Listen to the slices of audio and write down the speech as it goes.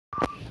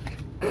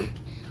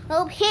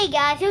Well, hey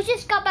guys, I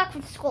just got back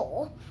from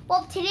school.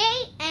 Well,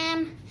 today,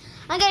 I'm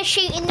gonna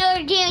show you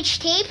another damage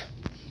tape.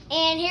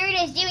 And here it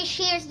is, damage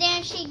tape. Here's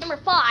damage tape number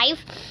 5.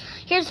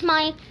 Here's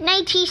my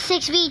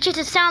 96 VHS,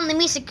 the sound of the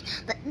music,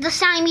 the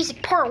sound of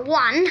music part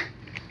 1.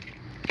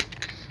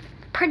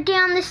 Print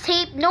down this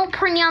tape, no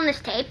printing on this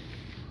tape.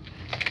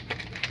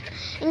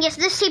 And yes,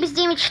 this tape is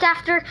damaged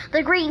after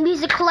the Great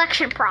Music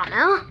Collection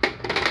promo.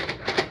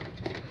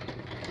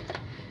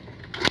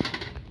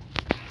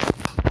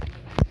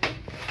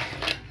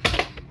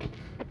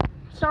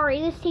 Sorry,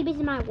 this tape is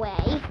in my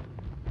way.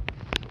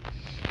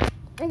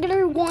 I'm gonna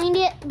rewind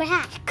it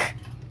back.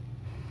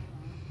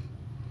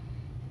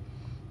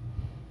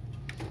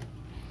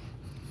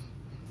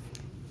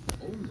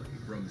 Only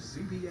from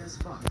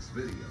CBS Fox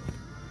Video.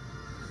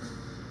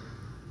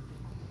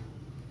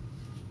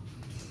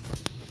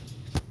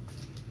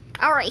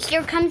 Alright,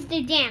 here comes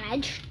the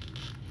damage.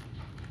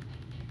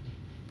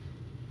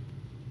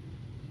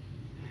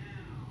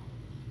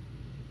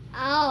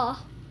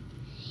 Oh.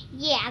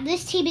 Yeah,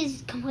 this tape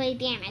is completely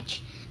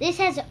damaged. This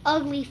has an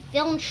ugly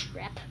film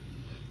strip.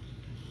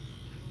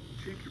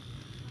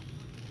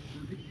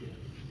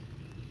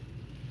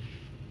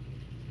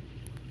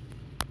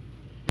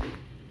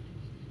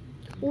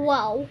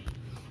 Whoa.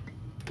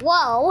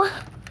 Whoa.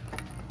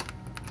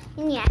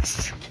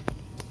 Next.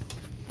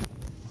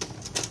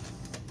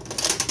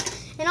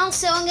 And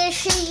also, I'm going to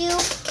show you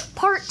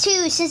part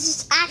 2 since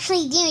it's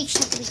actually damaged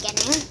at the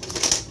beginning.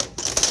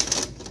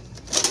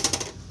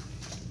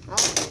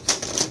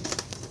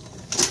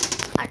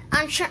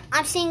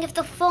 I'm seeing if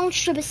the phone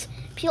strip is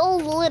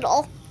peeled a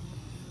little.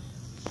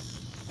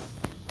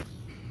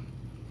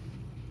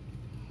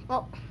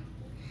 Oh,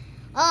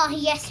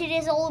 yes, it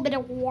is a little bit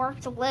of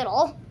warped, a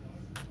little.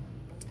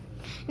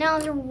 Now I'm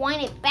gonna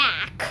rewind it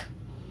back.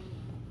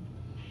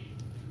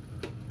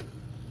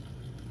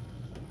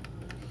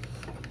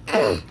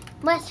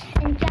 Let's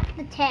inject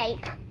the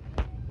tape.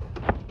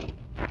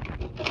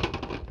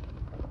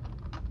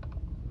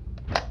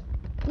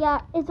 Yeah,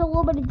 it's a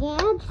little bit of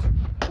damage.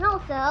 And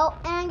also,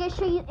 I'm going to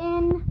show you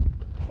in,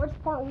 where's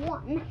part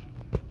 1?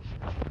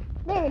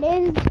 There it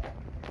is.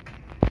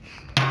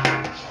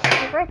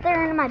 It's right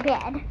there in my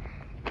bed.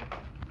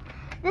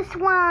 This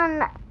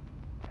one,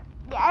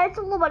 yeah, it's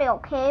a little bit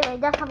okay, but it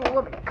does have a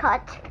little bit of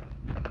cut.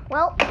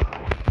 Well,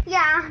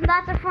 yeah,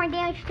 that's it for my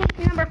damage tape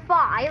number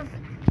 5.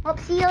 Well,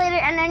 see you later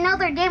on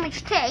another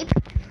damage tape.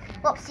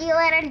 Well, see you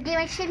later on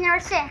damage tape number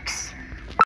 6.